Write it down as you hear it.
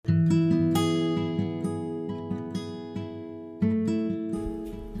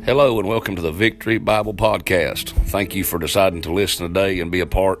Hello and welcome to the Victory Bible Podcast. Thank you for deciding to listen today and be a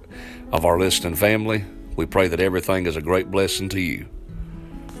part of our listening family. We pray that everything is a great blessing to you.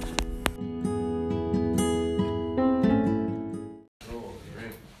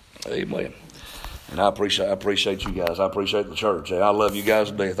 Amen. And I appreciate you guys. I appreciate the church. And I love you guys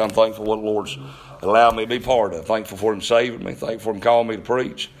to death. I'm thankful for what the Lord's allowed me to be part of. Thankful for Him saving me. Thankful for Him calling me to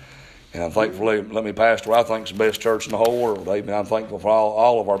preach. And I'm thankful for let me pastor. I think it's the best church in the whole world. Amen. I'm thankful for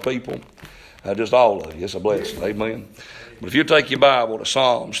all of our people. Just all of you. It's a blessing. Amen. But if you take your Bible to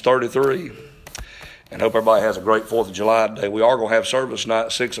Psalms 33, and hope everybody has a great 4th of July today. We are going to have service tonight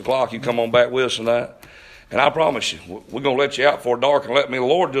at 6 o'clock. You come on back with us tonight. And I promise you, we're going to let you out before dark and let me. The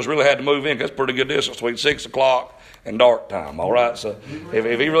Lord just really had to move in. That's a pretty good distance between 6 o'clock and dark time. All right. So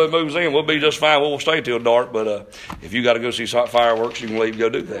if He really moves in, we'll be just fine. We'll stay till dark. But if you got to go see fireworks, you can leave and go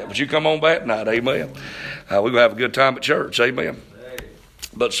do that. But you come on back tonight. Amen. We're going to have a good time at church. Amen.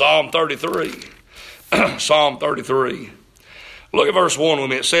 But Psalm 33. Psalm 33. Look at verse 1 with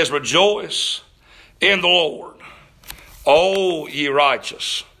me. It says, "Rejoice in the Lord, O ye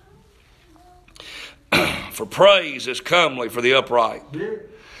righteous. For praise is comely for the upright.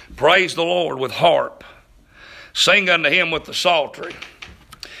 Praise the Lord with harp. Sing unto Him with the psaltery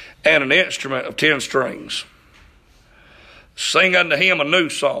and an instrument of 10 strings. Sing unto Him a new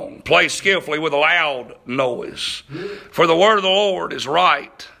song. Play skillfully with a loud noise. For the word of the Lord is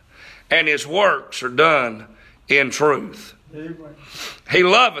right, and His works are done in truth. He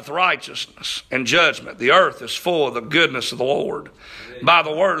loveth righteousness and judgment. The earth is full of the goodness of the Lord. By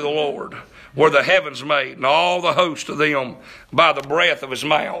the word of the Lord were the heavens made, and all the host of them by the breath of His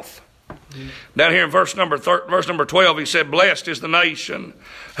mouth." Down here in verse number 12, he said, "Blessed is the nation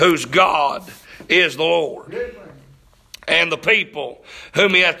whose God is the Lord, and the people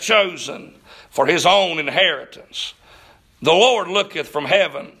whom He hath chosen for His own inheritance. The Lord looketh from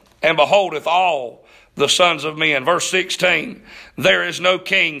heaven and beholdeth all the sons of men." Verse 16, "There is no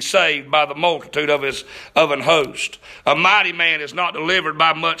king saved by the multitude of an host. A mighty man is not delivered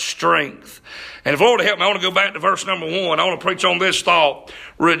by much strength." And if the Lord will help me, I want to go back to verse number 1. I want to preach on this thought.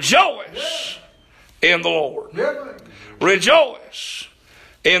 Rejoice in the Lord. Rejoice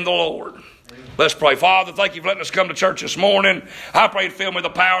in the Lord. Let's pray. Father, thank You for letting us come to church this morning. I pray to fill me with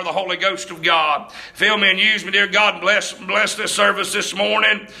the power of the Holy Ghost of God. Fill me and use me, dear God, and bless this service this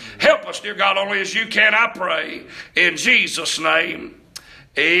morning. Help us, dear God, only as You can, I pray. In Jesus' name,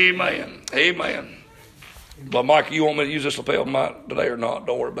 amen. Amen. But Mike, you want me to use this lapel mic today or not?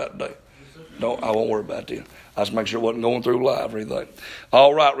 Don't worry about it today. I won't worry about it. I just make sure it wasn't going through live or anything.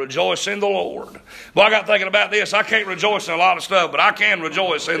 All right, rejoice in the Lord. Well, I got thinking about this. I can't rejoice in a lot of stuff, but I can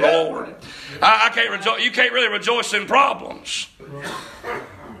rejoice in the Lord. I can't rejoice. You can't really rejoice in problems.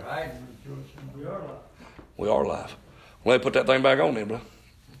 We are live. Let me put that thing back on there, bro.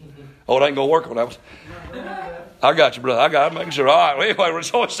 Oh, it ain't going to work when I was. I got you, brother. I'm making sure. All right. Well, anyway,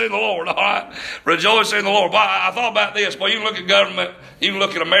 rejoice in the Lord. All right. Rejoice in the Lord. Boy, I thought about this. Boy, you can look at government. You can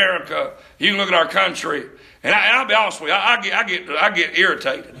look at America. You can look at our country. And I'll be honest with you. I get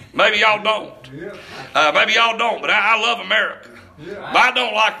irritated. Maybe y'all don't. Maybe y'all don't. But I love America. But I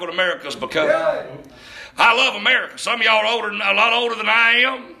don't like what America's become. I love America. Some of y'all are a lot older than I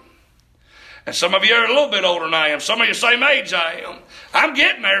am. And some of you are a little bit older than I am. Some of you the same age I am. I'm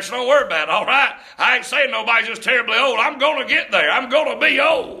getting there, so don't worry about it, all right? I ain't saying nobody's just terribly old. I'm going to get there. I'm going to be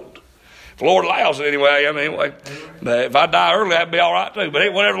old. If the Lord allows it anyway. But if I die early, that'd be all right too.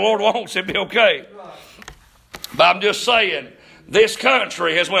 But whatever the Lord wants, it'd be okay. But I'm just saying, this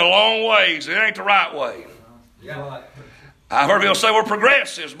country has went a long ways. It ain't the right way. I heard people say we're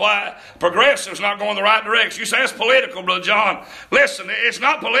progressives. Why? Progressives not going the right direction. You say that's political, Brother John. Listen, it's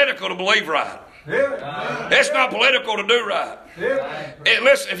not political to believe right. It's not political to do right.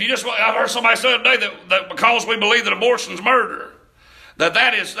 Listen, I heard somebody say today that because we believe that abortion's murder,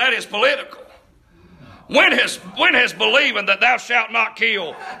 that is political. When has believing that thou shalt not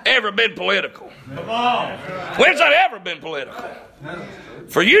kill ever been political? When's that ever been political?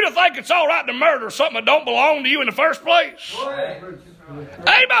 For you to think it's all right to murder something that don't belong to you in the first place.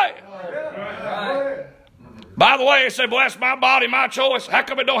 Amen. By the way, they say, "Well, that's my body, my choice." How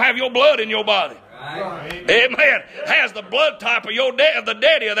come it don't have your blood in your body? Amen. Has the blood type of the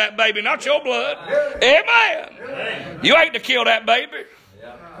daddy of that baby, not your blood. Amen. You ain't to kill that baby.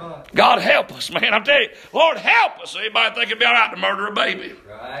 God help us, man. I'm telling you, Lord help us. Anybody think it'd be all right to murder a baby?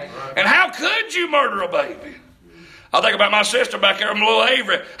 And how could you murder a baby? I think about my sister back there in Little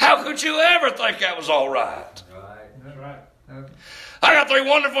Avery. How could you ever think that was all right? I got 3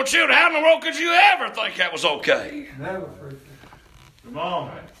 wonderful children. How in the world could you ever think that was okay? Come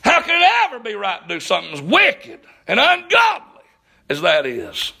on. How could it ever be right to do something that's wicked and ungodly as that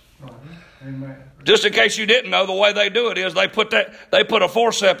is. Amen. Just in case you didn't know, the way they do it is they put a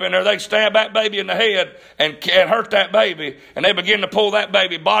forceps in there, they stab that baby in the head and hurt that baby, and they begin to pull that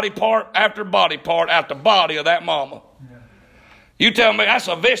baby body part after body part out the body of that mama. Yeah. You tell me that's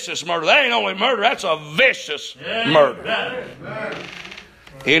a vicious murder. That ain't only murder, that's a vicious murder. Yeah.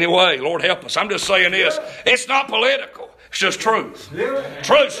 Anyway, Lord help us. I'm just saying this. It's not political. It's just truth.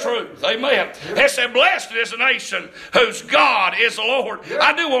 Truth's truth. Amen. It said, blessed is the nation whose God is the Lord.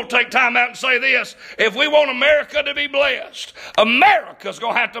 I do want to take time out and say this. If we want America to be blessed, America's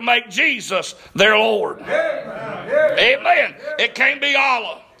going to have to make Jesus their Lord. Amen. It can't be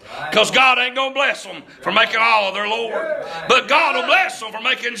Allah. Because God ain't going to bless them for making Allah their Lord. But God will bless them for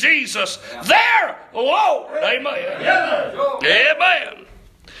making Jesus their Lord. Amen. Amen.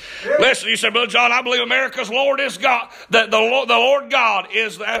 Listen, you say, Brother John, I believe America's Lord is God. The Lord God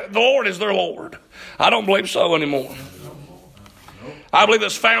is the Lord is their Lord. I don't believe so anymore. I believe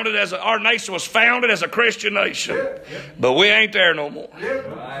our nation was founded as a Christian nation, but we ain't there no more.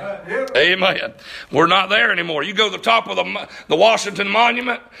 Amen. We're not there anymore. You go to the top of the Washington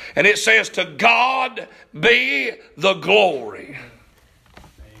Monument, and it says, "To God be the glory."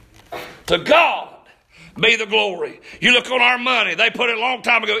 To God be the glory. You look on our money, they put it a long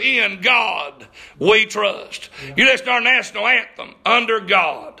time ago, "In God we trust." You listen to our national anthem, "Under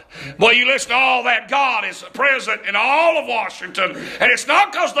God." Boy, you listen to all that, God is present in all of Washington. And it's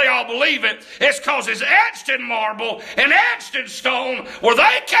not because they all believe it. It's because it's etched in marble and etched in stone where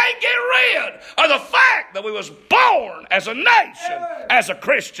they can't get rid of the fact that we was born as a nation, as a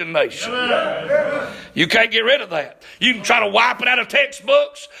Christian nation. You can't get rid of that. You can try to wipe it out of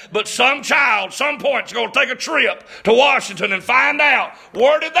textbooks, but some child, some point, is going to take a trip to Washington and find out,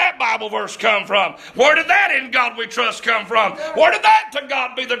 where did that Bible verse come from? Where did that "In God we trust" come from? Where did that "To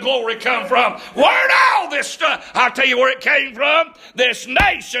God be the glory" come from? Where did all this stuff? I'll tell you where it came from. This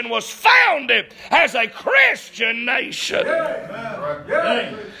nation was founded as a Christian nation.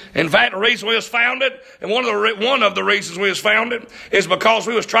 In fact, the reason we was founded, and one of the reasons we was founded, is because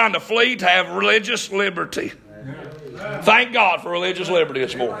we was trying to flee to have religious liberty. Thank God for religious liberty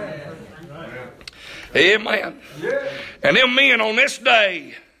this morning. Amen. And them men on this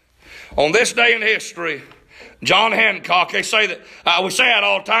day in history, John Hancock, they say that, we say that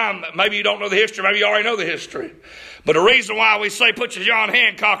all the time. Maybe you don't know the history. Maybe you already know the history. But the reason why we say put your John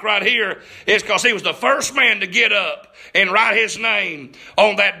Hancock right here is because he was the first man to get up and write his name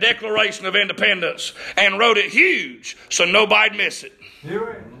on that Declaration of Independence and wrote it huge so nobody'd miss it.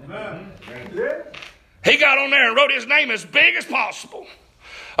 He got on there and wrote his name as big as possible.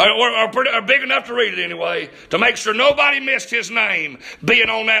 Or big enough to read it anyway, to make sure nobody missed his name being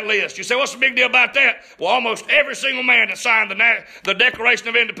on that list. You say, what's the big deal about that? Well, almost every single man that signed the Declaration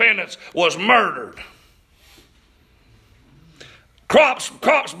of Independence was murdered. Crops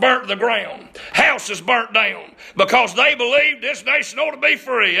burnt to the ground. Houses burnt down because they believed this nation ought to be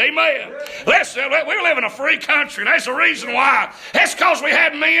free. Amen. Listen, we live in a free country, and that's the reason why. It's because we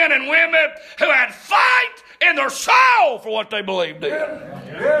had men and women who had fight in their soul for what they believed in.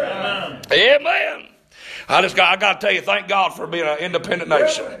 Amen. I got to tell you, thank God for being an independent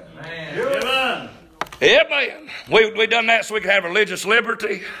nation. Amen. Amen. We done that so we could have religious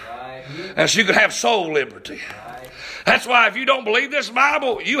liberty, and so you could have soul liberty. That's why if you don't believe this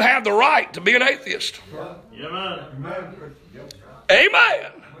Bible, you have the right to be an atheist.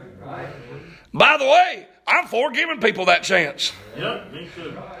 Amen. By the way, I'm for giving people that chance. Me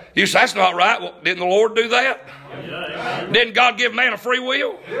too. You say, that's not right. Well, didn't the Lord do that? Didn't God give man a free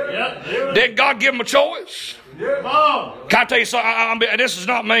will? Didn't God give him a choice? Can I tell you something? This is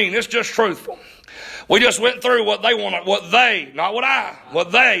not mean. It's just truthful. We just went through what they want to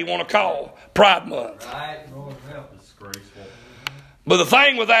call Pride Month. But the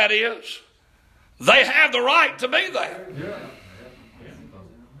thing with that is, they have the right to be that.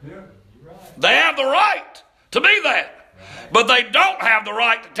 They have the right to be that. But they don't have the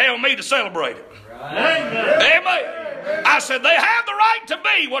right to tell me to celebrate it. Amen. I said they have the right to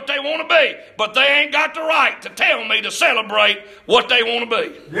be what they want to be, but they ain't got the right to tell me to celebrate what they want to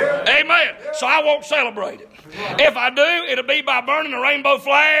be. Amen. So I won't celebrate it. If I do, it'll be by burning the rainbow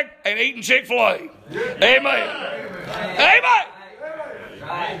flag and eating Chick-fil-A. Amen. Amen.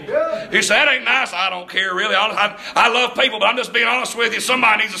 You say, that ain't nice. I don't care, really. I love people, but I'm just being honest with you.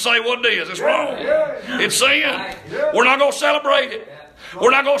 Somebody needs to say what it is. It's wrong. It's sin. We're not going to celebrate it.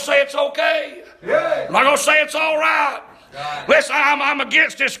 We're not going to say it's okay. We're not going to say it's all right. Listen, I'm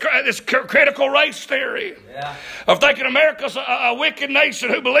against this critical race theory of thinking America's a wicked nation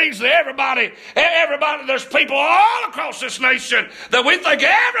who believes that everybody, there's people all across this nation that we think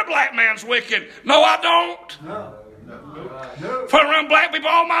every black man's wicked. No, I don't. Been around black people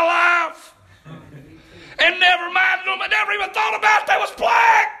all my life. And never minded them. I never even thought about they was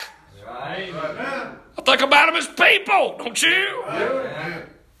black. I think about them as people, don't you?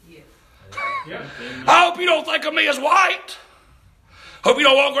 I hope you don't think of me as white. Hope you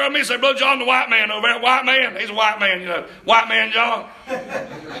don't walk around me and say, Brother John, the white man over there. White man? He's a white man, you know. White man John.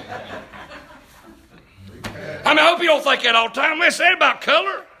 I hope you don't think that all the time. Listen, it ain't about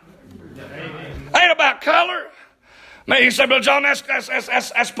color. Ain't about color. Man, you say, Brother John, that's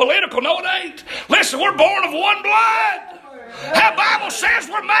political. No, it ain't. Listen, we're born of one blood. That Bible says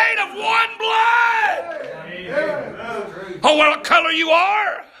we're made of one blood. Oh, what color you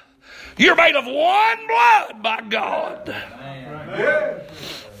are? You're made of one blood by God.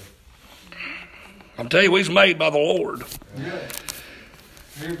 I'm telling you, we's made by the Lord.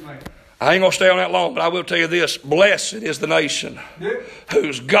 I ain't going to stay on that long, but I will tell you this. Blessed is the nation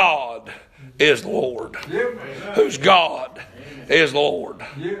whose God is the Lord. Whose God is the Lord.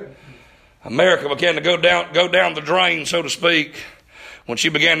 America began to go down the drain, so to speak, when she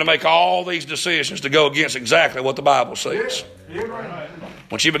began to make all these decisions to go against exactly what the Bible says.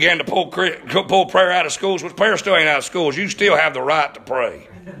 When she began to pull prayer out of schools, which prayer still ain't out of schools, you still have the right to pray.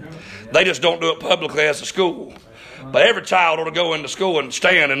 They just don't do it publicly as a school. But every child ought to go into school and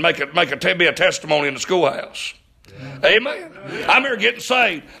stand and be a testimony in the schoolhouse. Amen. I'm here getting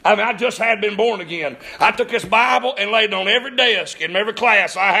saved. I just had been born again. I took this Bible and laid it on every desk in every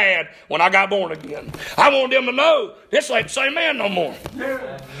class I had when I got born again. I want them to know this ain't the same man no more.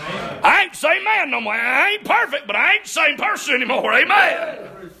 I ain't the same man no more. I ain't perfect, but I ain't the same person anymore.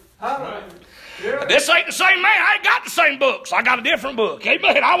 Amen. This ain't the same man. I ain't got the same books. I got a different book.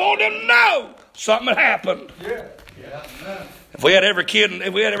 Amen. I want them to know something had happened. If we had every kid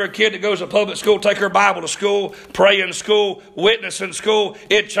that goes to public school take her Bible to school, pray in school, witness in school,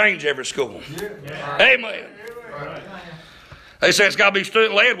 it'd change every school. Amen. They say it's got to be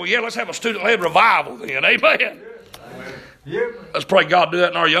student-led. Well, yeah, let's have a student-led revival then. Amen. Let's pray God do that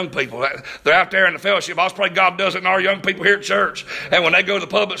in our young people. They're out there in the fellowship. Let's pray God does it in our young people here at church. And when they go to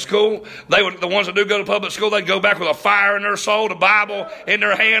the public school, the ones that do go to public school, they go back with a fire in their soul, the Bible in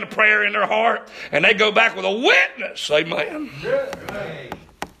their hand, a prayer in their heart, and they go back with a witness. Amen.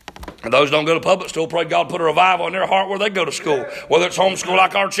 And those who don't go to public school, pray God put a revival in their heart where they go to school. Whether it's homeschool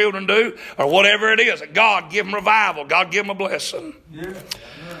like our children do, or whatever it is. God give them revival. God give them a blessing.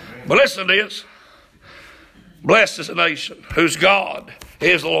 But listen to this. Blessed is the nation whose God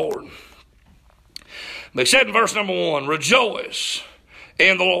is the Lord. But he said in verse number 1, rejoice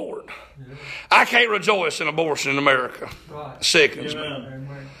in the Lord. I can't rejoice in abortion in America. It sickens me.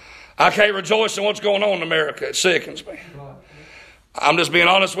 I can't rejoice in what's going on in America. It sickens me. I'm just being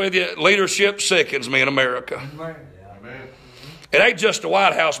honest with you. Leadership sickens me in America. It ain't just the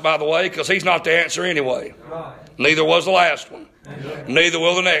White House, by the way, because he's not the answer anyway. Neither was the last one. Neither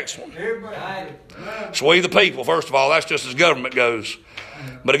will the next one. So we the people, first of all, that's just as government goes.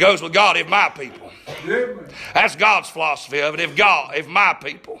 But it goes with God, if my people. That's God's philosophy of it. If my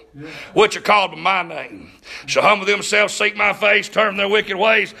people, which are called by my name, shall humble themselves, seek my face, turn from their wicked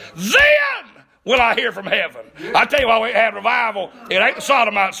ways, then will I hear from heaven. I tell you why we had revival. It ain't the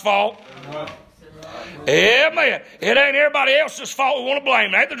Sodomites' fault. Amen. It ain't everybody else's fault we want to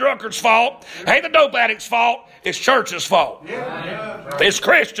blame. It ain't the drunkard's fault. It ain't the dope addict's fault. It's church's fault. It's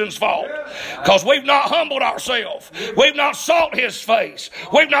Christians' fault. Because we've not humbled ourselves. We've not sought His face.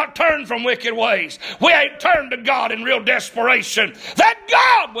 We've not turned from wicked ways. We ain't turned to God in real desperation that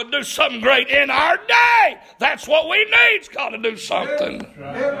God would do something great in our day. That's what we need. God to do something.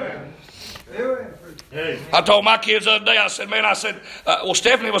 I told my kids the other day, I said, well,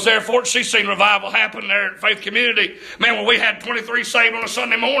 Stephanie was there for it. She's seen revival happen there at Faith Community. Man, when we had 23 saved on a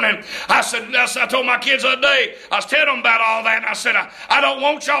Sunday morning, I told my kids the other day, I was telling them about all that, and I said, I don't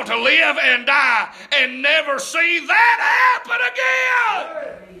want y'all to live and die and never see that happen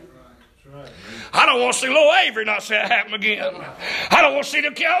again. I don't want to see Lil Avery not see that happen again. I don't want to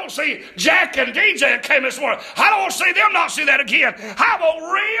see Jack and DJ that came this morning. I don't want to see them not see that again. I want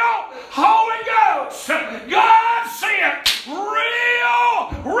real Holy Ghost, God sent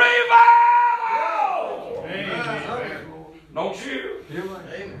real revival. Don't you?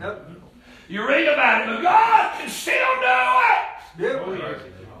 You read about it, but God can still do it.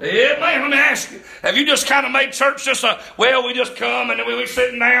 Yeah, man, let me ask you. Have you just kind of made church just we just come and we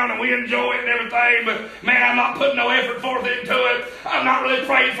sitting down and we enjoy it and everything, but man, I'm not putting no effort forth into it. I'm not really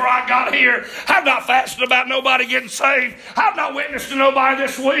praying before I got here. I've not fasted about nobody getting saved. I've not witnessed to nobody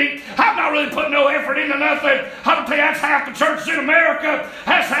this week. I've not really put no effort into nothing. I'll tell you, that's half the churches in America.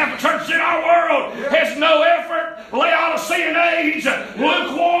 That's half the churches in our world. It's no effort. Laodicean age,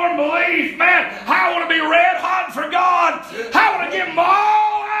 lukewarm belief. Man, I want to be red hot for God.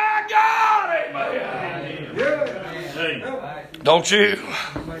 Don't you?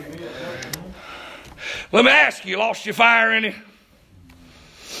 Let me ask you, lost your fire any?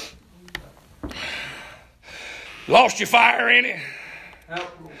 Lost your fire any? I'm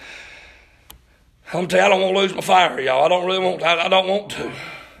going to tell you, I don't want to lose my fire, y'all. I don't really want to. I don't want to.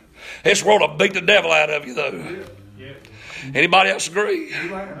 This world will beat the devil out of you, though. Anybody else agree?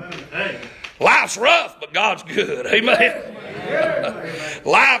 Life's rough, but God's good. Amen.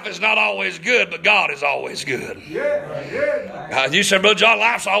 Life is not always good, but God is always good. You said, Brother John,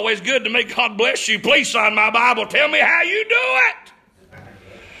 life's always good to me. God bless you. Please sign my Bible. Tell me how you do it.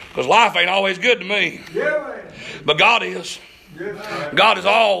 Because life ain't always good to me. But God is. God is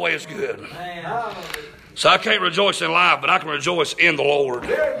always good. So I can't rejoice in life, but I can rejoice in the Lord.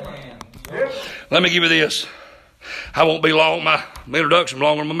 Let me give you this. I won't be long. My introduction is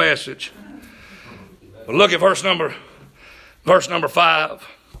longer than my message. But look at verse number 5.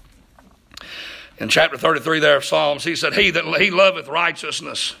 In chapter 33 there of Psalms, he said, he loveth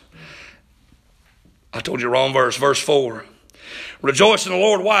righteousness. I told you the wrong verse. Verse 4. Rejoice in the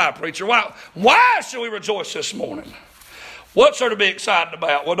Lord. Why, preacher? Why should we rejoice this morning? What's there to be excited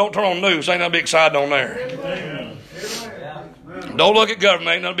about? Well, don't turn on the news. Ain't nothing to be excited on there. Amen. Don't look at government.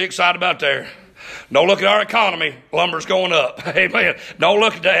 Ain't nothing to be excited about there. Don't look at our economy. Lumber's going up. Amen. Don't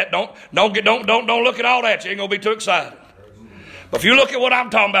look at that. Don't look at all that. You ain't gonna be too excited. But if you look at what I'm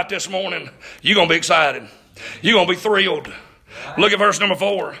talking about this morning, you're gonna be excited. You're gonna be thrilled. Look at verse number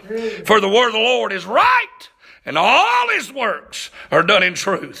 4. For the word of the Lord is right, and all his works are done in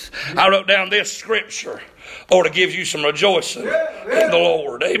truth. I wrote down this scripture ought to give you some rejoicing in the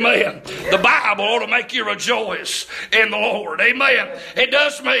Lord. Amen. The Bible ought to make you rejoice in the Lord. Amen. It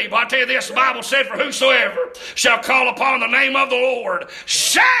does me. But I tell you this, the Bible said, for whosoever shall call upon the name of the Lord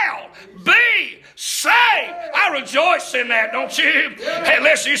shall be saved. I rejoice in that, don't you? Hey,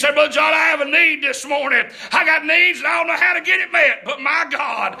 listen, you said, Brother John, I have a need this morning. I got needs and I don't know how to get it met. But my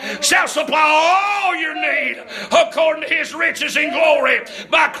God shall supply all your need according to his riches in glory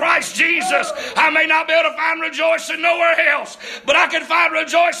by Christ Jesus. I may not be able to find rejoicing nowhere else, but I can find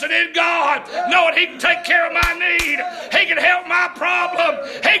rejoicing in God, knowing he can take care of my need. He can help my problem.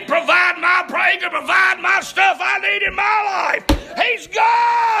 He can provide my stuff I need in my life. He's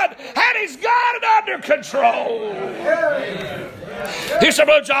God, and he's got it under control. He said,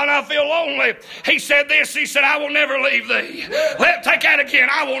 Brother John, I feel lonely. He said this. He said, I will never leave thee. Take that again.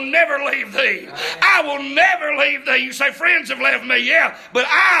 I will never leave thee. I will never leave thee. You say, friends have left me. Yeah, but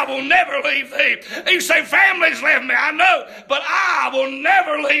I will never leave thee. You say, families left me. I know, but I will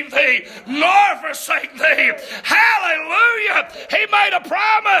never leave thee, nor forsake thee. Hallelujah. He made a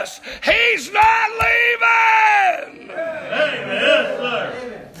promise. He's not leaving. Amen.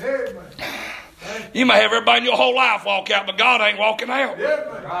 You may have everybody in your whole life walk out, but God ain't walking out.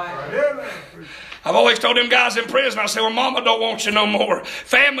 I've always told them guys in prison, I say, well, Mama don't want you no more.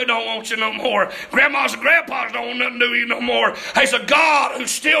 Family don't want you no more. Grandmas and grandpas don't want nothing to do with you no more. He's a God who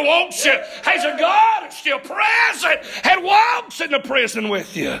still wants you. He's a God who's still present and walks in the prison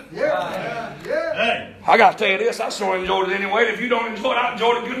with you. Hey. I got to tell you this, I sure enjoyed it anyway. If you don't enjoy it, I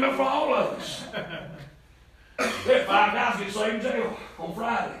enjoyed it good enough for all of us. We had 5 guys get saved in jail on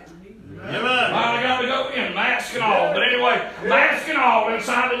Friday. I got to go in, mask and all. But anyway, mask and all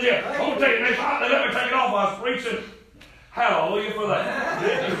inside the jail. I'm going to tell you, they let me take it off while I was preaching. Hallelujah for that.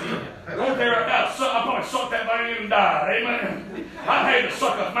 I'm going to tell you right now, I probably sucked that thing in and died. Amen. I hate to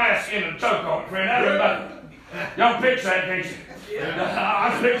suck a mask in and choke on it, friend. That ain't bad. Y'all picture that, can't you?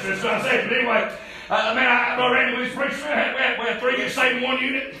 I picture it, so I say. But anyway, Brother Randy was preaching. We had 3 get saved in one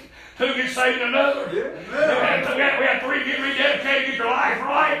unit. 2 get saved in another. We had 3 get rededicated, get their life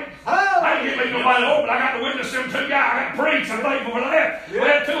right. I didn't get nobody over, but I got to witness them 2 guys. I got to preach. I'm thankful for that. We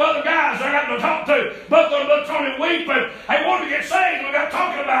had 2 other guys I got to talk to. Both of them looked on and weeping. They wanted to get saved. We got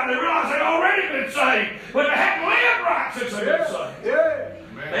talking about it. They realized they'd already been saved, but they hadn't lived right since they'd been saved.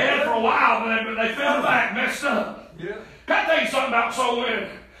 They had it for a while, but they fell back, messed up. Can I tell you something about soul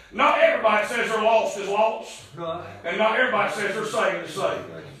winning? Not everybody says they're lost is lost. And not everybody says they're saved is saved.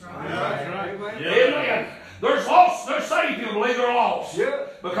 Amen. There's saved people believe they're lost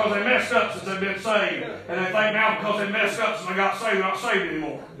because they messed up since they've been saved. And they think now because they messed up since they got saved, they're not saved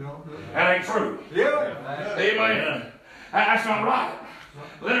anymore. That ain't true. Amen. That's not right.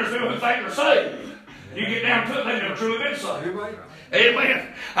 Then there's people who think they're saved. You get down to it, they've never truly been saved.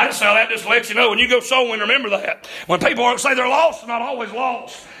 Amen. I just say that just to let you know. When you go soul winning, remember that. When people say they're lost, they're not always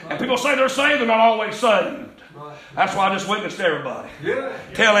lost. And people say they're saved, they're not always saved. That's why I just witnessed to everybody.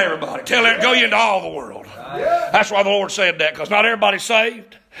 Tell everybody. Go ye into all the world. That's why the Lord said that, because not everybody's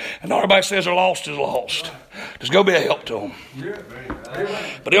saved, and not everybody says they're lost is lost. Just go be a help to them.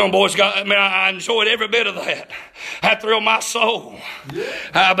 But them boys I enjoyed every bit of that. That thrilled my soul.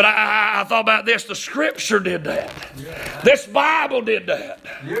 But I thought about this. The Scripture did that. This Bible did that.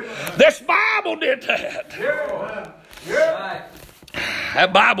 This Bible did that.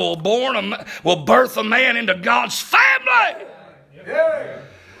 That Bible will birth a man into God's family.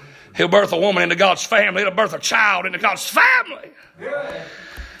 He'll birth a woman into God's family. It'll birth a child into God's family.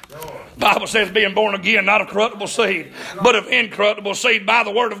 The Bible says, being born again, not of corruptible seed, but of incorruptible seed, by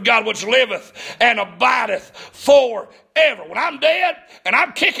the word of God, which liveth and abideth forever. When I'm dead and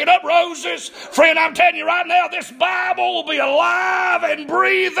I'm kicking up roses, friend, I'm telling you right now, this Bible will be alive and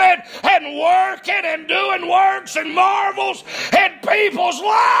breathing and working and doing works and marvels in people's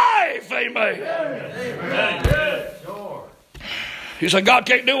life. Amen. Amen. You say, God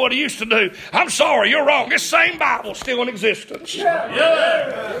can't do what he used to do. I'm sorry, you're wrong. This same Bible's still in existence.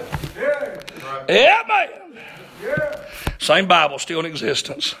 Yeah, man. Same Bible still in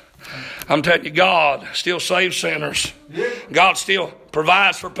existence. I'm telling you, God still saves sinners. God still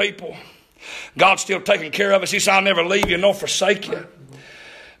provides for people. God's still taking care of us. He said, I'll never leave you nor forsake you.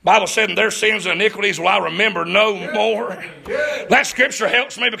 Bible said, in their sins and iniquities will I remember no more. That scripture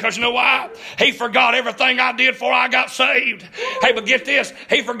helps me because you know why? He forgot everything I did before I got saved. Hey, but get this.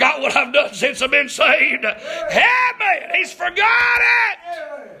 He forgot what I've done since I've been saved. Hey, man, he's forgot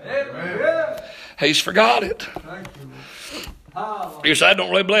it. He's forgot it. You say, that don't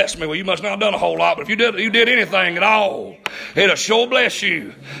really bless me. Well, you must not have done a whole lot. But if you did anything at all, it'll sure bless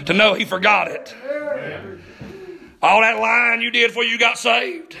you to know he forgot it. All that lying you did before you got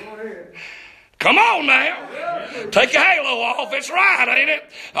saved. Come on now. Take your halo off. It's right, ain't it?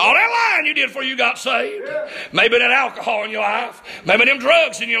 All that lying you did before you got saved. Maybe that alcohol in your life. Maybe them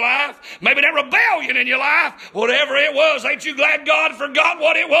drugs in your life. Maybe that rebellion in your life. Whatever it was, ain't you glad God forgot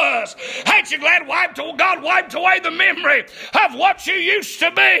what it was? Ain't you glad God wiped away the memory of what you used to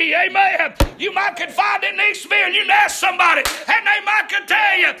be? Amen. You might confide in these men. You can ask somebody, and they might could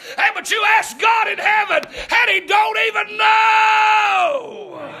tell you. Hey, but you ask God in heaven, and he don't even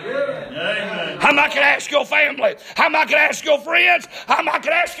know. Amen. I'm not going to ask your family. I'm not going to ask your friends. I'm not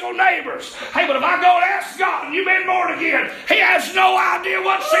going to ask your neighbors. Hey, but if I go and ask God and you've been born again, he has no idea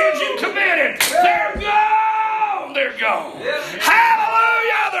what sins you committed. They're gone. They're gone.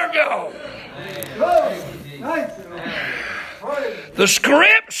 Hallelujah, they're gone. The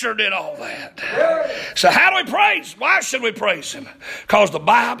Scripture did all that. So how do we praise? Why should we praise him? Because the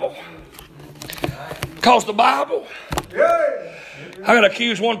Bible. Because the Bible. I got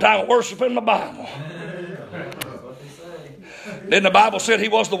accused one time of worshiping the Bible. Didn't the Bible say he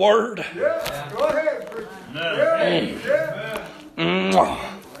was the Word?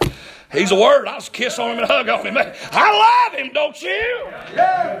 He's the Word. I'll just kiss on him and hug on him. I love him, don't you?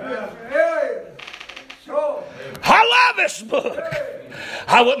 I love this book.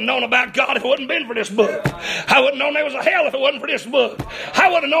 I wouldn't have known about God if it wouldn't been for this book. I wouldn't have known there was a hell if it wasn't for this book. I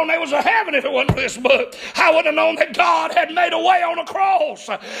wouldn't have known there was a heaven if it wasn't for this book. I wouldn't have known that God had made a way on a cross,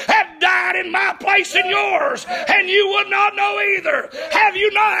 had died in my place and yours, and you would not know either. Have you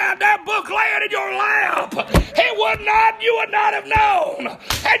not had that book laying in your lap? You would not have known,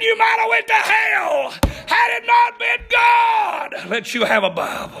 and you might have went to hell had it not been God let you have a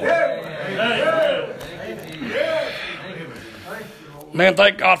Bible. Man,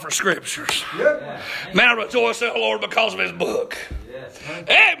 thank God for Scriptures. Man, I rejoice in the Lord because of his book.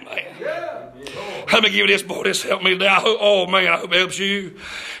 Amen. Let me give you this, boy. This helped me today. I hope it helps you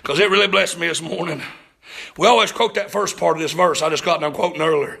because it really blessed me this morning. We always quote that first part of this verse. I just got done quoting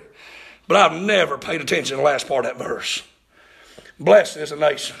earlier. But I've never paid attention to the last part of that verse. Blessed is a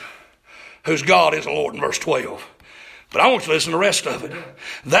nation whose God is the Lord in verse 12. But I want you to listen to the rest of it.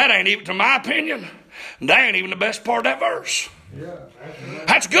 That ain't even, to my opinion, that ain't even the best part of that verse.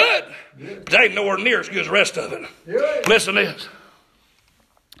 That's good. But that ain't nowhere near as good as the rest of it. Listen to this.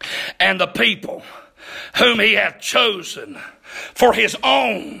 And the people whom he hath chosen for his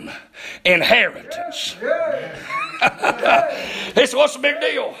own inheritance. This what's the big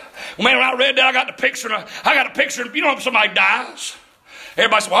deal? Man, when I read that, I got the picture. You know, if somebody dies,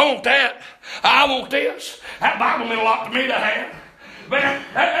 everybody says, well, I want that. I want this. That Bible meant a lot to me to have. Man,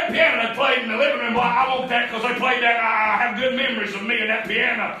 that piano they played in the living room, well, I want that because they played that. I have good memories of me and that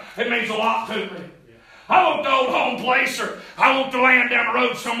piano. It means a lot to me. I want the old home place, or I want the land down the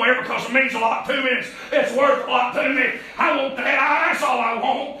road somewhere because it means a lot to me. It's worth a lot to me. I want that. That's all I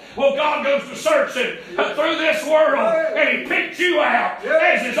want. Well, God goes to searching through this world, and He picked you out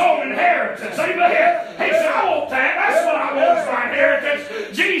as His own inheritance. Amen. He said, I want that. That's what I want as my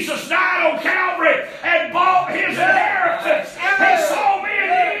inheritance. Jesus died on Calvary and bought His inheritance. He saw me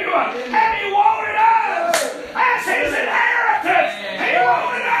and you, and He wanted us as His inheritance. He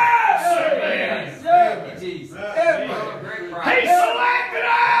wanted us. Amen. He selected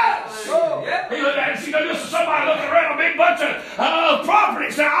us. He looked at us. You know, this is somebody looking around a big bunch of property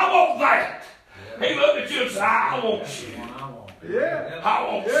and said, I want that. He looked at you and said, I want you. I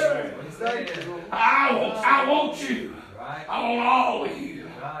want you. I want you. I want all of you.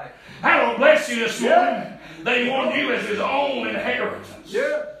 I want to bless you this morning that He wanted you as His own inheritance.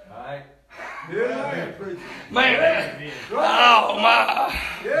 Man, oh my.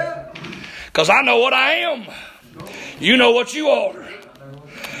 Because I know what I am. You know what you are.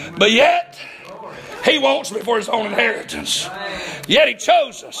 But yet, He wants me for His own inheritance. Yet He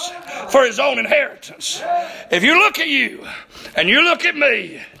chose us for His own inheritance. If you look at you and you look at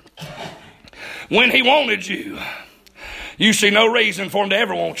me, when He wanted you, you see no reason for Him to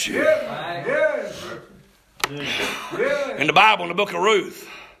ever want you. In the Bible, in the book of Ruth,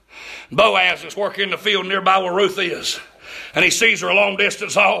 Boaz is working in the field nearby where Ruth is. And he sees her a long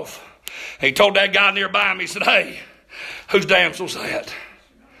distance off. He told that guy nearby him, he said, hey, whose damsel's that?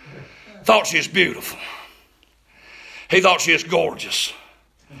 Thought she was beautiful. He thought she was gorgeous.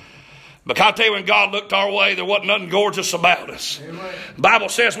 But can I tell you, when God looked our way, there wasn't nothing gorgeous about us. The Bible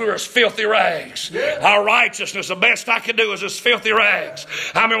says we were as filthy rags. Our righteousness, the best I could do was as filthy rags.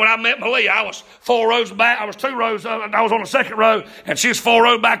 I mean, when I met Malia, I was 4 rows back. I was 2 rows. I was on the second row, and she was 4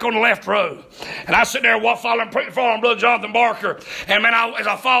 rows back on the left row. And I sit there following Brother Jonathan Barker. And man, as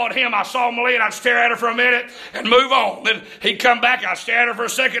I followed him, I saw Malia, and I'd stare at her for a minute and move on. Then he'd come back, and I'd stare at her for a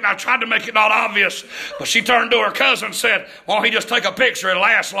second, and I tried to make it not obvious. But she turned to her cousin and said, why don't he just take a picture? It'll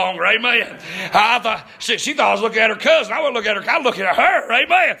last longer. Amen. I thought she thought I was looking at her cousin. I wouldn't look at her. I look at her.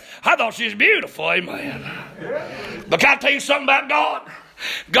 Amen. I thought she was beautiful. Amen. But can I tell you something about God?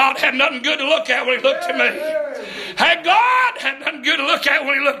 God had nothing good to look at when He looked at me. And God had nothing good to look at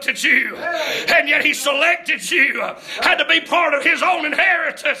when He looked at you. And yet He selected you. Had to be part of His own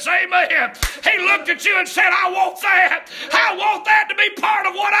inheritance. Amen. He looked at you and said, I want that. I want that to be part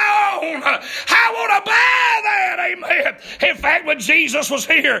of what I own. I want to buy that. Amen. In fact, when Jesus was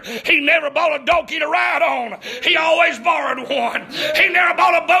here, He never bought a donkey to ride on. He always borrowed one. He never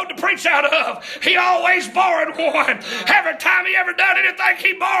bought a boat to preach out of. He always borrowed one. Every time He ever done anything,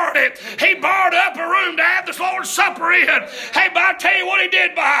 He borrowed it. He borrowed up a room to have the Lord's Supper in. Hey, but I tell you what He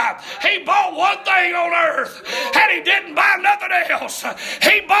did buy. He bought one thing on earth, and He didn't buy nothing else.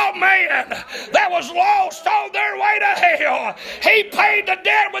 He bought man that was lost on their way to hell. He paid the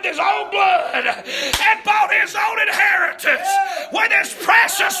debt with His own blood and bought His own inheritance with His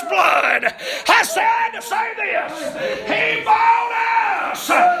precious blood. I had to say this. He bought us.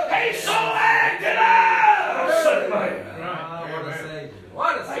 He selected us.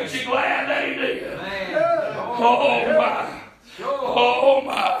 Ain't you glad that He did? Oh my. Oh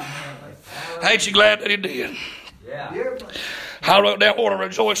my. Ain't you glad that He did? I wrote down, I want to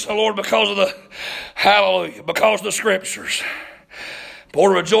rejoice in the Lord because of the, hallelujah, because of the scriptures. But I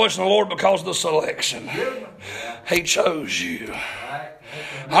want to rejoice in the Lord because of the selection. He chose you.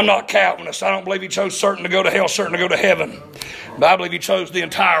 I'm not Calvinist. I don't believe He chose certain to go to hell, certain to go to heaven. But I believe He chose the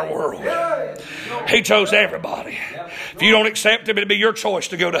entire world. He chose everybody. If you don't accept Him, it'll be your choice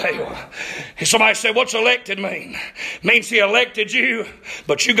to go to hell. If somebody said, what's elected mean? It means He elected you,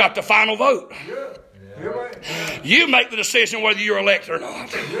 but you got the final vote. You make the decision whether you're elected or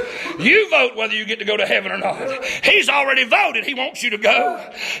not. You vote whether you get to go to heaven or not. He's already voted. He wants you to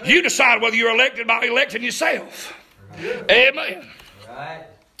go. You decide whether you're elected by electing yourself. Amen.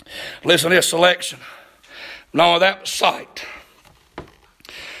 Listen to this selection. No, that was sight.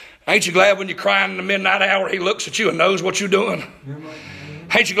 Ain't you glad when you're crying in the midnight hour, He looks at you and knows what you're doing?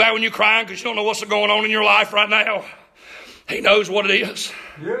 Ain't you glad when you're crying because you don't know what's going on in your life right now? He knows what it is.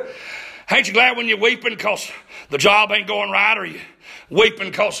 Ain't you glad when you're weeping because the job ain't going right, or you weeping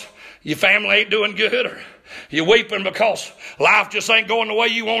because your family ain't doing good, or you're weeping because life just ain't going the way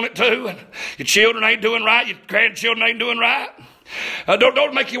you want it to, and your children ain't doing right, your grandchildren ain't doing right?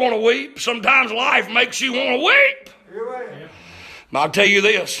 Don't make you want to weep. Sometimes life makes you want to weep. But I'll tell you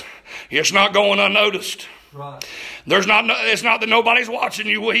this, it's not going unnoticed. It's not that nobody's watching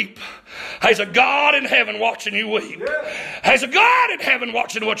you weep. There's a God in heaven watching you weep. There's a God in heaven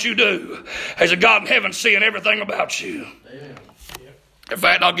watching what you do. There's a God in heaven seeing everything about you. In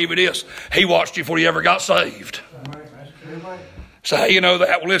fact, I'll give you this. He watched you before you ever got saved. So how you know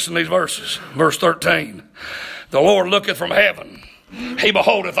that? Well, listen to these verses. Verse 13. The Lord looketh from heaven. He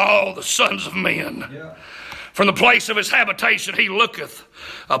beholdeth all the sons of men. From the place of his habitation he looketh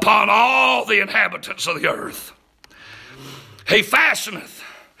upon all the inhabitants of the earth. He fasteneth.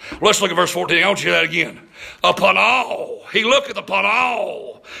 Let's look at verse 14. I want you to hear that again. Upon all. He looketh upon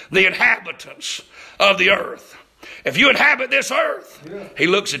all the inhabitants of the earth. If you inhabit this earth, he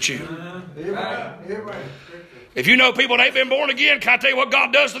looks at you. If you know people that ain't been born again, can I tell you what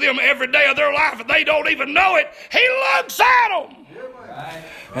God does to them every day of their life and they don't even know it? He looks at them.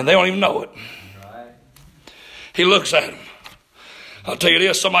 And they don't even know it. He looks at them. I'll tell you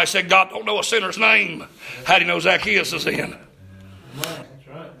this. Somebody said God don't know a sinner's name. How do you know Zacchaeus is in?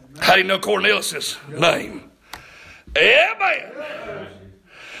 How do you know Cornelius' name? Amen.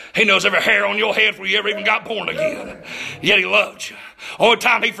 He knows every hair on your head before you ever even got born again. Yet he loves you. Only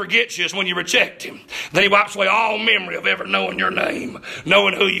time he forgets you is when you reject him. Then he wipes away all memory of ever knowing your name,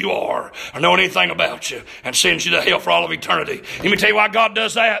 knowing who you are, or knowing anything about you, and sends you to hell for all of eternity. Let me tell you why God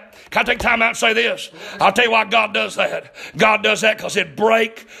does that. Can I take time out and say this? I'll tell you why God does that. God does that because it'd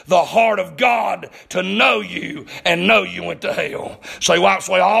break the heart of God to know you and know you went to hell. So he wipes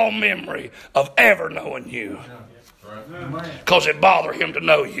away all memory of ever knowing you. Because it bothered him to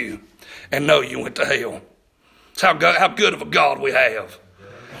know you and know you went to hell. That's how good of a God we have.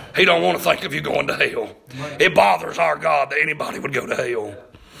 He don't want to think of you going to hell. It bothers our God that anybody would go to hell.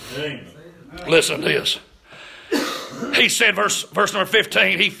 Listen to this. He said, verse number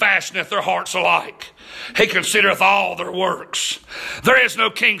 15, he fashioneth their hearts alike. He considereth all their works. There is no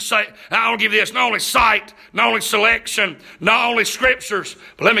king sight. Now, I want to give you this, not only sight, not only selection, not only scriptures,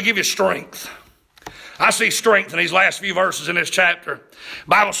 but let me give you strength. I see strength in these last few verses in this chapter. The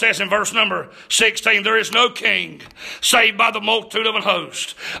Bible says in verse number 16, there is no king saved by the multitude of an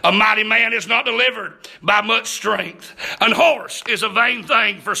host. A mighty man is not delivered by much strength. An horse is a vain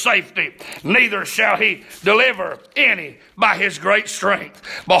thing for safety. Neither shall he deliver any by his great strength.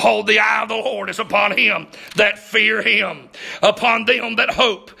 Behold, the eye of the Lord is upon him that fear him, upon them that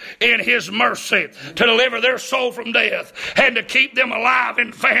hope in his mercy, to deliver their soul from death and to keep them alive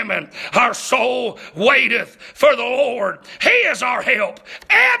in famine. Our soul waiteth for the Lord. He is our help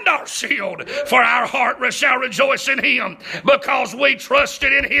and our shield, for our heart shall rejoice in him, because we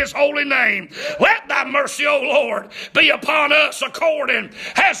trusted in his holy name. Let thy mercy, O Lord, be upon us according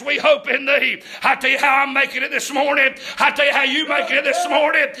as we hope in thee. I tell you how I'm making it this morning. I tell you how you making it this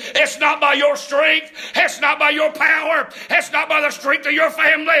morning. It's not by your strength. It's not by your power. It's not by the strength of your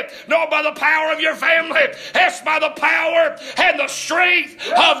family, nor by the power of your family. It's by the power and the strength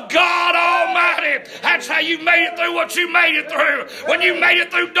of God Almighty. That's how you made it through what you made it through. When you made it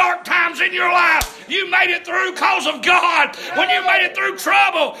through dark times in your life, you made it through because of God. When you made it through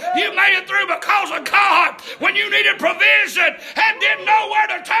trouble, you made it through because of God. When you needed provision and didn't know where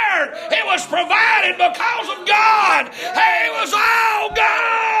to turn, it was provided because of God. Hey, it was all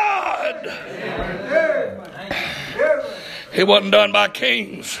God. It wasn't done by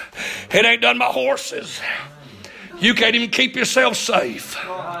kings. It ain't done by horses. You can't even keep yourself safe.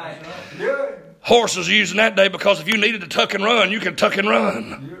 Horses are used in that day because if you needed to tuck and run, you could tuck and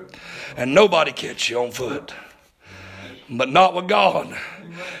run. And nobody catch you on foot. But not with God.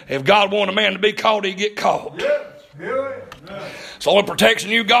 If God wanted a man to be caught, he'd get caught. So the only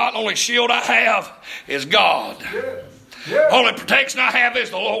protection you got, the only shield I have is God. Only protection I have is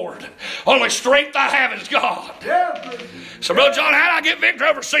the Lord. Only strength I have is God. So, Brother John, how do I get victory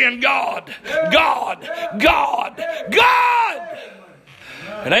over sin? God. God. God. God.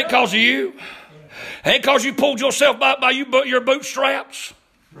 It ain't because of you. It ain't because you pulled yourself by your bootstraps.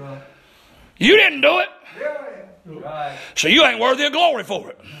 You didn't do it. So you ain't worthy of glory for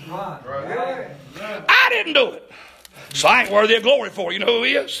it. I didn't do it. So I ain't worthy of glory for it. You know who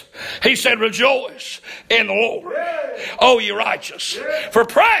he is? He said, rejoice in the Lord, O ye righteous. For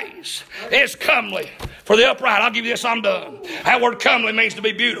praise is comely for the upright. I'll give you this, I'm done. That word comely means to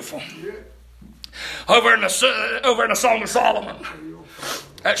be beautiful. Over in the Song of Solomon,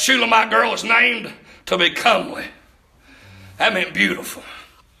 that Shulamite girl is named to be comely. That meant beautiful.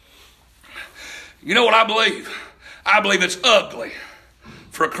 You know what I believe? I believe it's ugly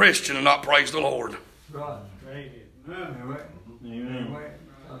for a Christian to not praise the Lord. I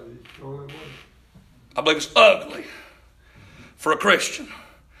believe it's ugly for a Christian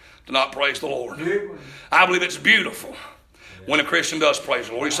to not praise the Lord. I believe it's beautiful when a Christian does praise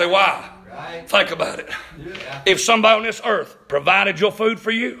the Lord. You say, why? Think about it. If somebody on this earth provided your food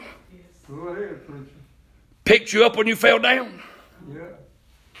for you, picked you up when you fell down,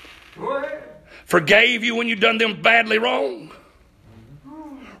 forgave you when you done them badly wrong,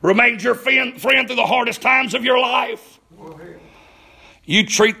 remained your friend through the hardest times of your life. You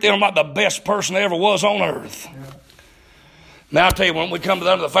treat them like the best person there ever was on earth. Now, I tell you, when we come to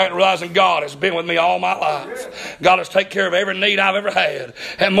the fact of realizing God has been with me all my life. God has taken care of every need I've ever had.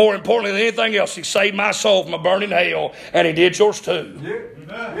 And more importantly than anything else, He saved my soul from a burning hell. And He did yours too.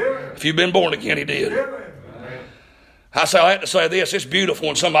 If you've been born again, He did. I had to say this. It's beautiful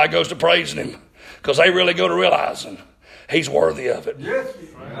when somebody goes to praising Him, because they really go to realizing He's worthy of it.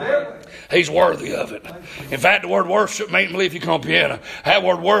 He's worthy of it. In fact, the word worship, make me believe you come on piano. That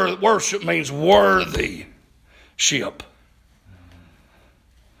word worship means worthy ship.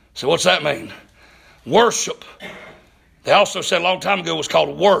 So what's that mean? Worship, they also said a long time ago, was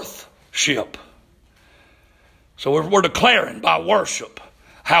called worthship. So we're declaring by worship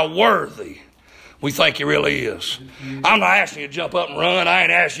how worthy we think He really is. I'm not asking you to jump up and run. I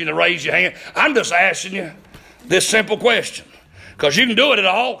ain't asking you to raise your hand. I'm just asking you this simple question. Because you can do it at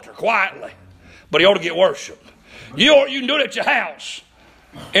an altar quietly, but He ought to get worshiped. You can do it at your house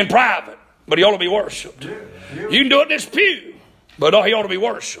in private, but He ought to be worshiped. You can do it in this pew, but He ought to be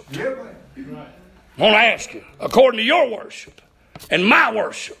worshiped. I want to ask you, according to your worship and my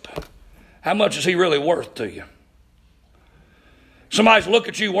worship, how much is He really worth to you? Somebody's look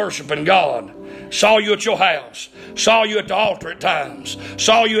at you worshiping God, saw you at your house, saw you at the altar at times,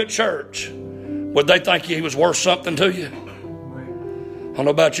 saw you at church. Would they think He was worth something to you? I don't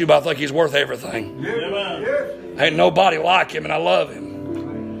know about you, but I think He's worth everything. Ain't nobody like Him, and I love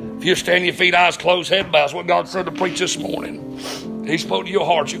Him. If you stand on your feet, eyes closed, head bows, what God said to preach this morning. He spoke to your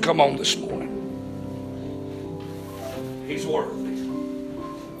heart. You come on this morning. He's worthy.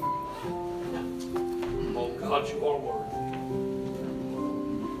 Oh God, you are worthy.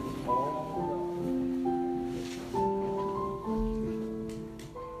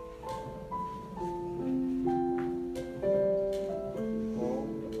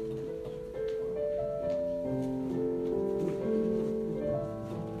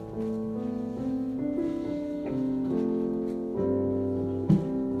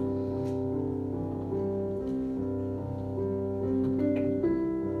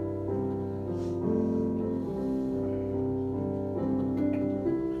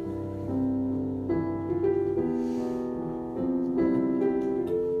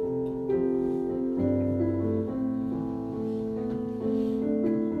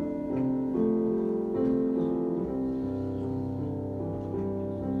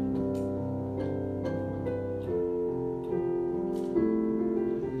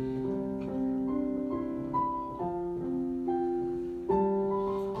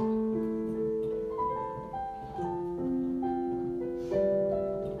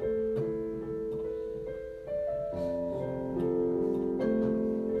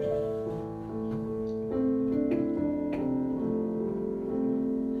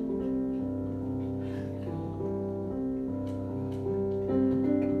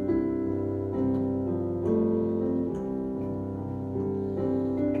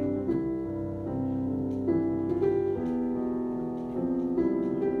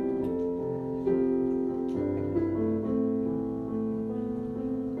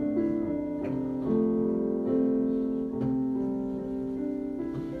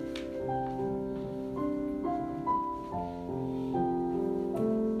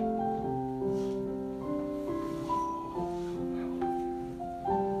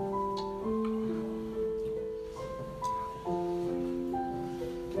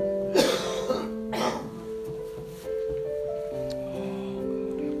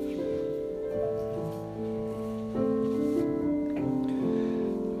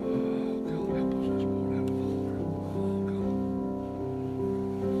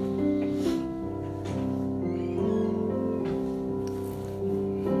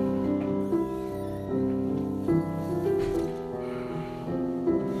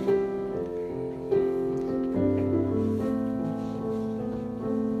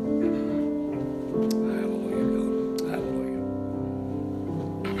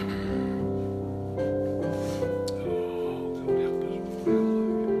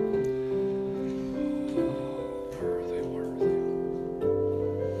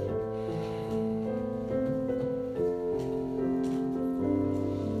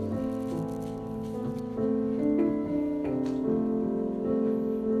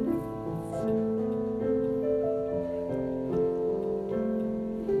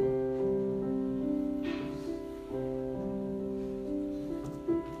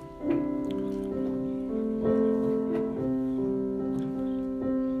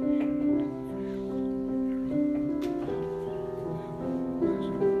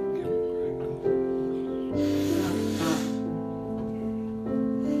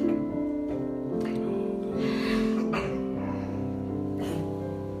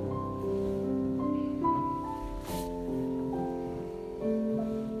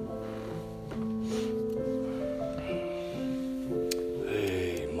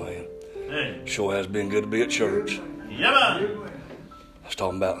 Sure has been good to be at church. Yeah, man. I was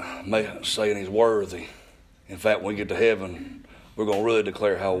talking about saying he's worthy. In fact, when we get to heaven, we're going to really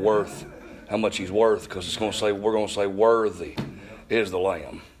declare how much he's worth, because we're going to say, worthy is the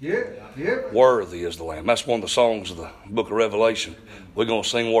Lamb. Yeah. Worthy is the Lamb. That's one of the songs of the book of Revelation. We're going to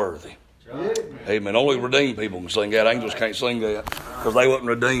sing worthy. Amen. Only redeemed people can sing that. Angels can't sing that because they wasn't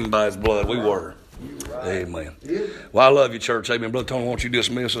redeemed by his blood. We were. Amen. Well, I love you, church. Amen. Brother Tony, why don't you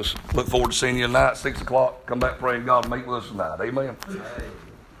dismiss us? Look forward to seeing you tonight, 6 o'clock. Come back praying God meet with us tonight. Amen.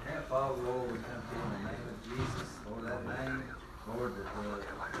 Father, Lord, we come to you in the name of Jesus. Lord, that name, Lord, that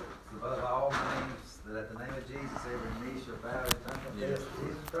above all names, that at the name of Jesus, every knee shall bow and tongue confess that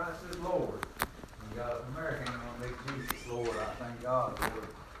Jesus Christ is Lord. And God of America ain't going to make Jesus Lord. I thank God, Lord.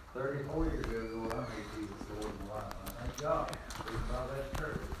 34 years ago, Lord, I made Jesus Lord in my life. I thank God. Even by that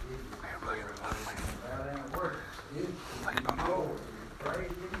church, Jesus is Lord. Bow down and worship. Jesus is Lord. Praise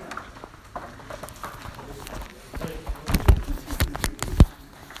Him.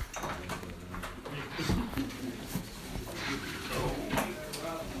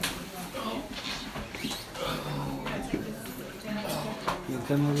 You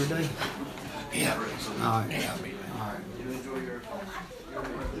come every day? Yeah. All right. Yeah, all right. You enjoy your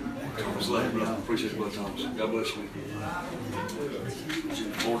Thomas, love you, brother. Appreciate you, Brother Thomas. God bless you.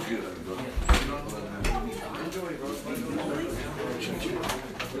 Lord's good, brother. Enjoy it, brother. Appreciate you.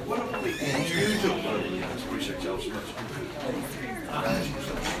 Appreciate y'all so much.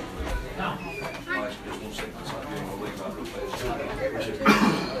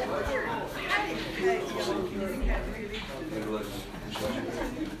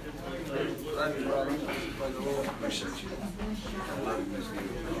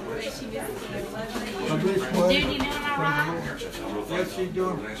 Dude, you doing all right? Yes, she's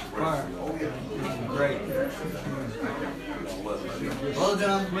doing fine. Great. Well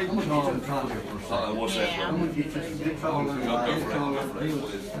done. What's that? I'm gonna get you some good color.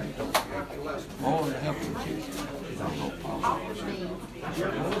 All the help.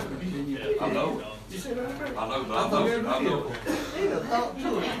 I know, but I know.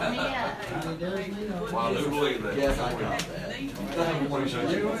 Well, I do believe that. Yes, I got that. Appreciate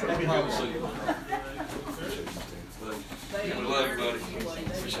you. Good to see you. We love you, buddy.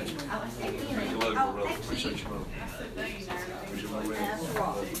 Appreciate you. We love you, brother. Appreciate you, brother. Appreciate my man.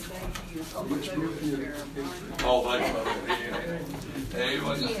 Oh, thank you, brother. Hey,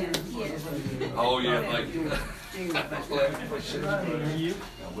 what's up? Oh, yeah, thank you. Appreciate you.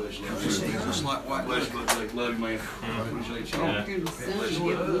 God bless you. Just like white. Bless you, brother. Love you, man. Appreciate you. Bless you.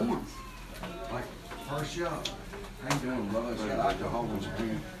 Like first shot. How you doing, brother? I like the Hogan's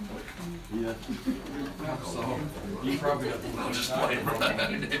again. Yeah. So, you probably got the I'm just playing,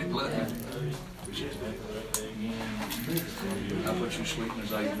 brother. Appreciate you. I put you sleep in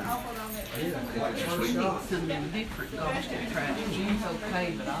his age. Some different gospel tracks. She's okay,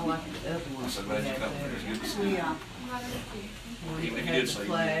 but I like the other I'm one. so glad you come. It's good to see you. Yeah. Even if you Had did the say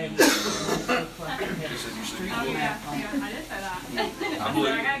flag. you He said you sleep. Oh, yeah, I did say that. I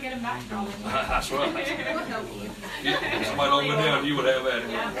believe I gotta get him back from him. That's right. Yeah, if somebody don't go down, you would have that.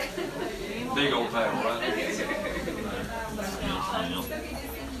 Big old power, right?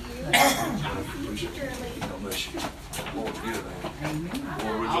 God bless you. Lord's good, man.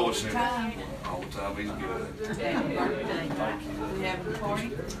 Lord, rejoice in him. All the time, he's good. Daddy's birthday. We having a party?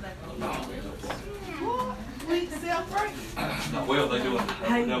 No, We celebrate. no, well, they do it.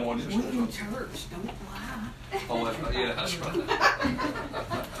 Hey, That one we is. in church, don't lie. Oh, that's right. Yeah, that's right.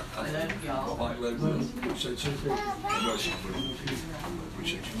 I love y'all. Mike, love you. Appreciate you. God bless you.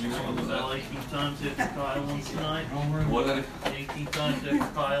 Appreciate you. Was that 18 times after Kyle won tonight? What? 18 times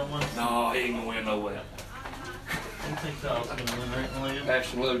after Kyle won? No, he ain't gonna win no way. I don't think Kyle's gonna win, right, William?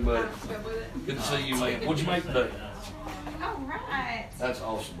 Absolutely, buddy. Good to see you, man. What'd you make today? All right. That's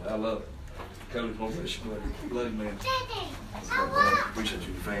awesome. I love it. Cody, God bless you, buddy. Love you, man. Appreciate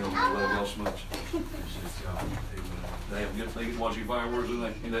you, your family. Love y'all so much. They have good things. Watch your fireworks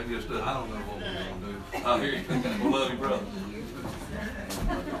and that good stuff. I don't know what we're gonna do. I hear you. We love you, brother.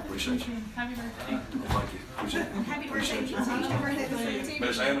 Appreciate you. Happy birthday. Thank you. Appreciate it. Happy birthday. Happy birthday.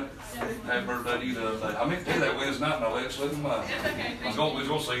 Miss Anna, happy birthday to you the other day. I meant to do that Wednesday night and I let it slip my mind. I was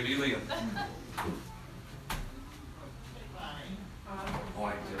gonna say it to you then. Oh, I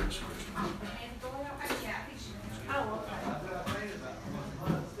ain't tell you this question.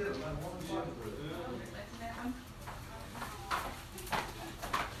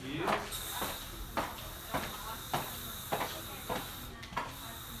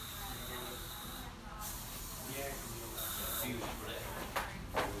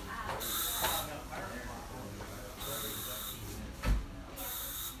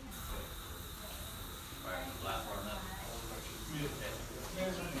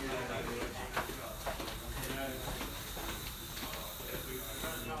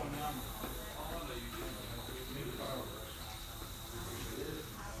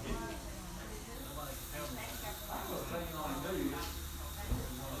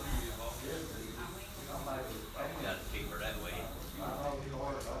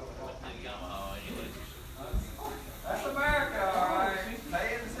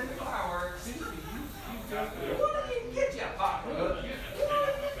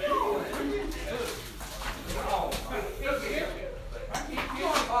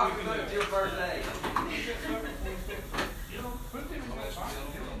 pocketbook to your first aid.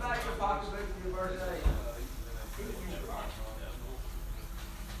 Back your pocketbook to your first aid.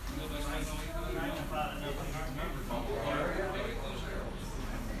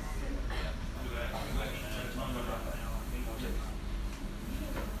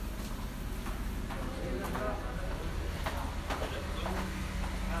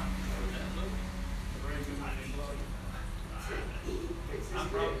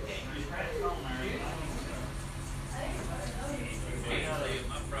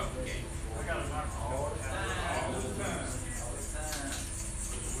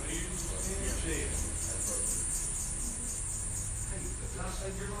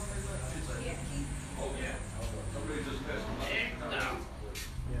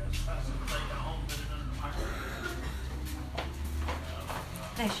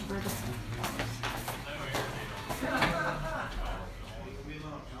 Thanks, you brother.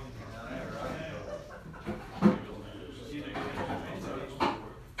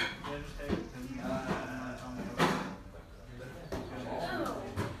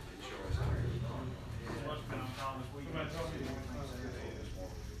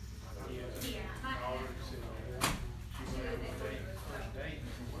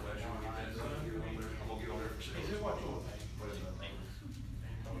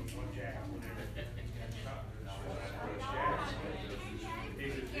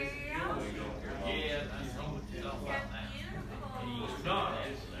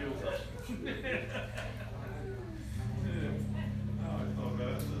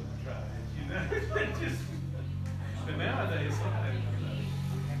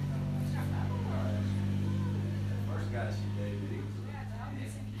 First guy she dated, he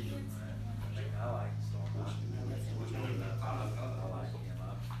was I like Storm. I like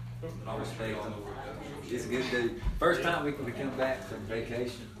him. I respect him. He's a good dude. First time we could come back from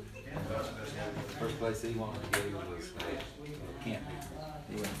vacation, first place he wanted to go was camping.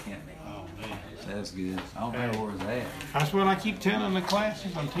 He went camping. Oh, man. That's good. I don't know where it's at. That's what I keep telling the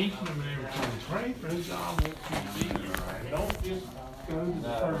classes I'm teaching them and everything. Pray for his job. Don't just go to the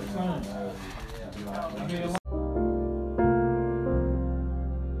first thing.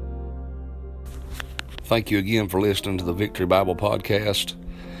 Thank you again for listening to the Victory Bible Podcast.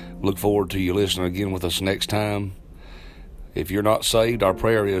 Look forward to you listening again with us next time. If you're not saved, our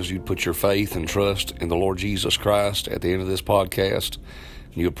prayer is you put your faith and trust in the Lord Jesus Christ at the end of this podcast.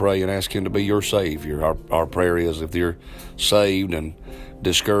 You'll pray and ask Him to be your Savior. Our prayer is if you're saved and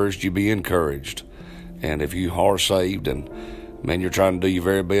discouraged, you be encouraged. And if you are saved and, man, you're trying to do your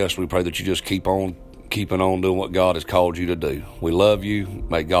very best, we pray that you just keeping on doing what God has called you to do. We love you.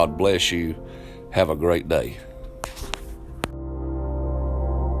 May God bless you. Have a great day.